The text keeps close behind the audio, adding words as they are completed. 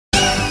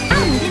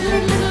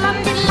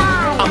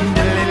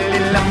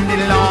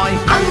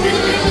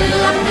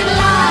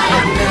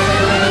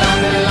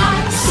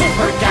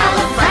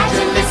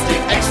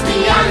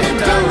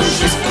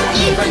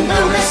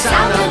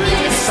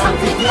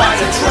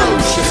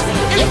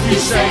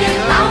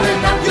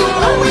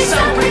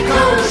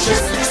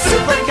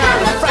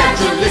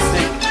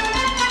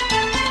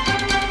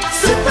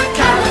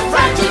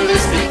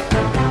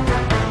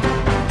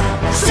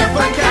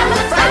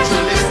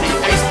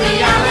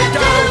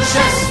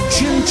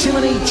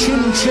chimney,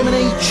 chin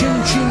chimney,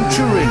 chin chin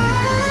chirring.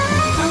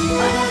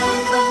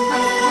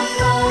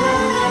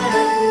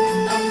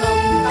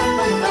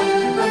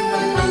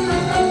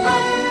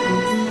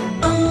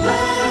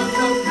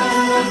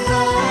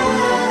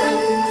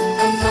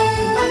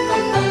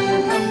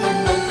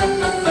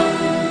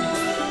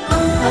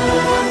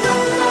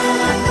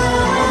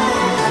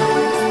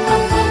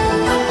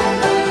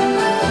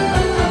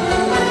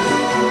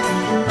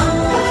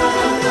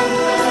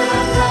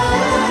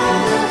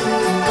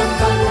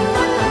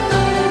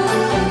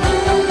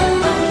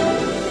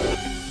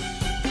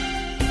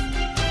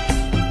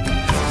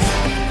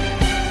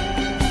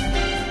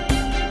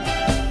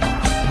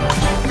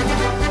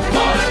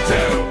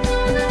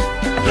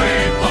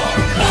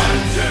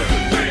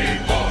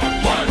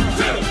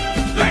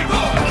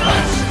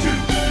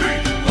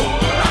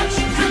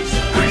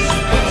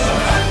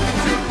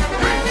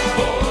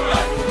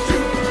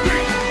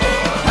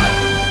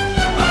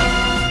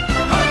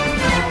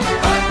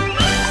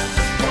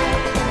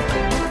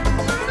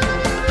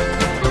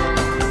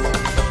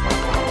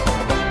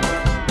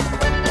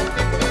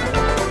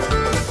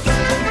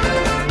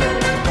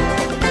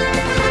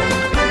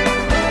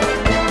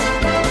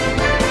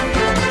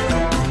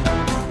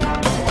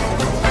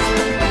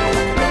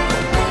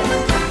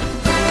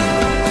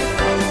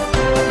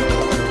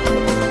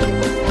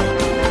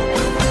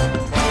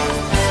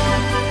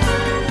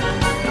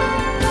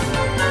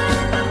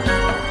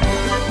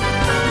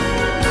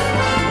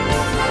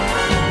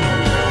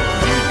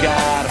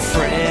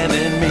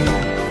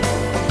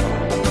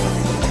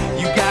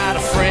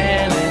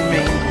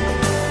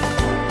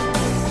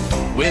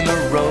 When the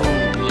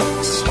road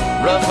looks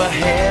rough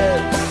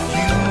ahead,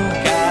 you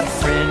got a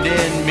friend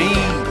in me.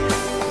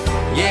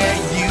 Yeah,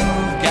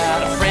 you've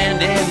got a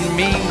friend in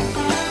me.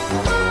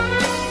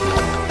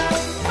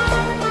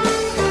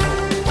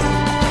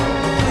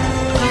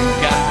 You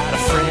got a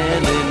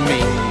friend in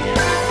me.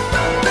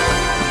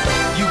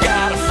 You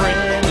got a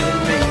friend in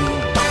me.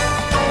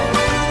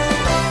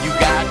 You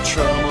got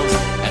troubles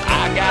and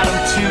I got them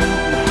too.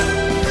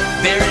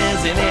 There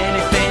isn't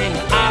anything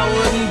I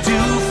wouldn't do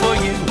for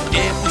you.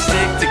 If we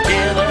stick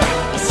together,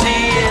 we'll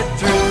see it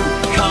through.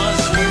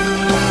 'Cause you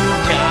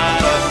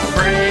got a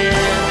friend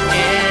in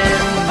me.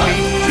 1,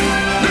 2,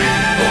 3,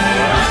 4.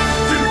 1,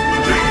 2,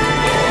 3,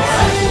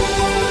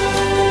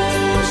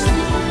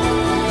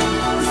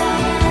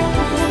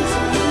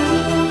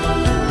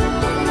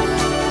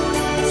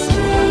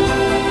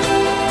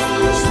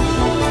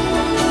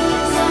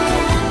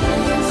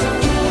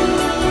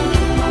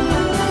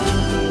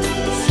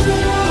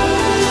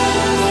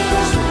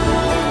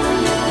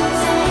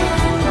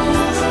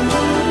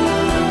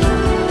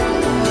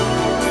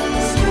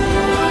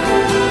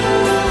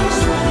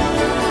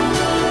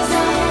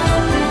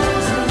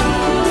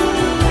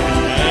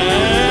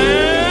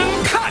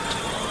 Cut!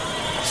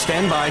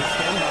 Stand by.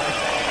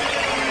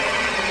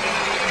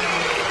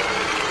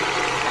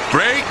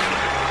 Break.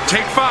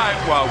 Take 5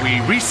 while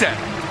we reset.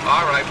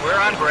 All right, we're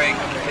on break.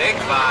 Take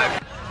 5.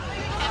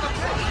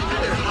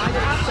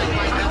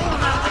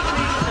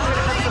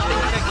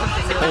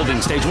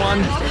 Holding stage 1.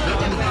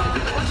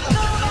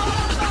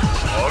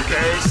 Ok,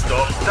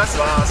 stop, das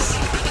war's.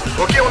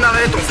 Ok, on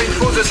arrête, on fait une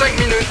pause de 5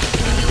 minutes.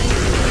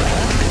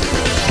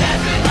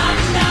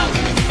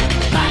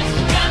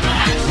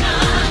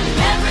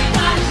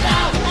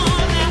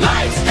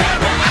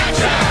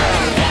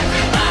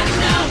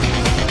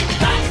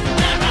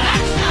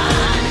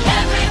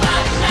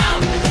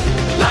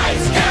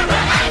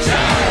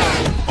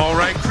 All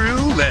right,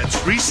 crew, let's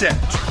reset.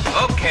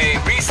 Okay,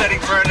 resetting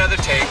for another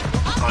take.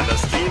 On the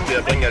stream,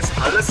 wir bringen jetzt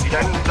alles wieder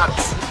in den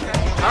Platz.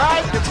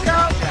 Alright, let's go.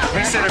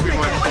 Reset,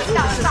 everyone.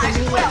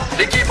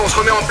 L'équipe, on se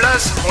remet en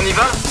place, on y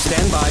va?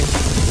 Stand by.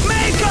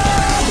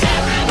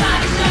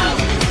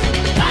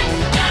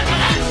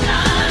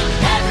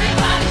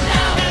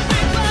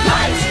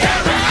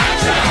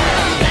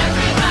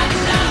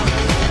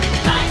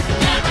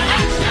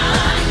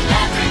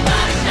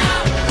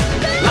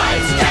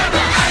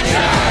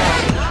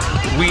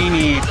 We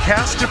need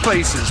cast to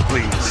places,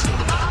 please.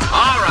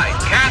 All right,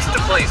 cast to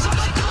places.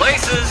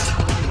 Places.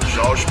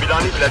 Schauspieler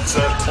an die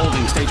Plätze.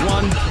 Holding stage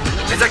 1.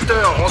 Les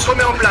acteurs, on se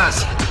remet en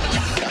place.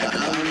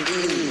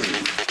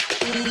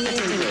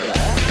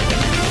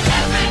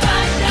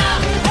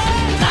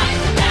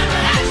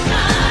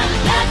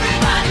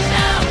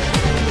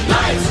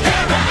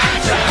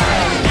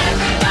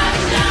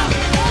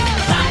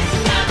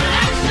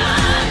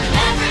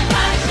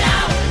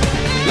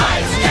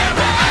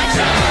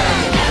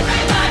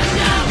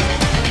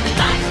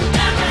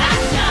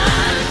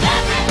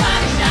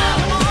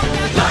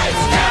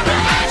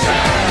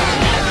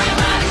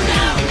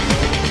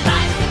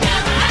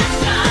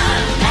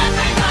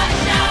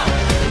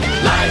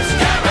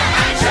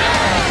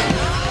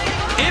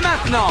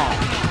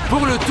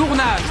 Pour le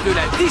tournage de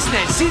la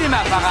Disney Cinéma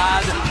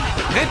Parade,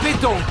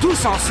 répétons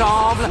tous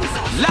ensemble: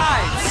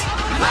 Lights,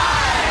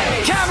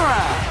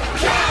 Camera,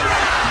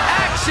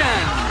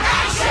 Action.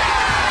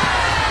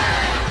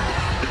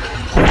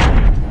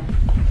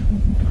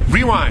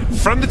 Rewind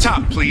from the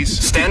top, please.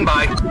 Stand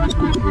by.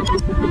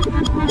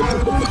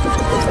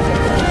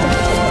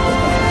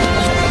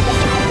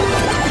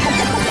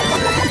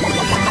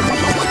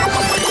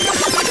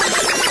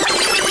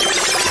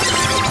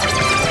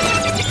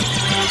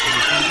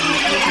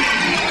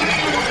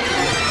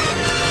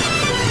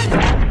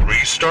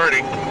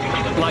 starting.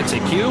 Lights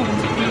at cue.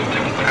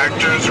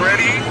 Actors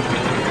ready?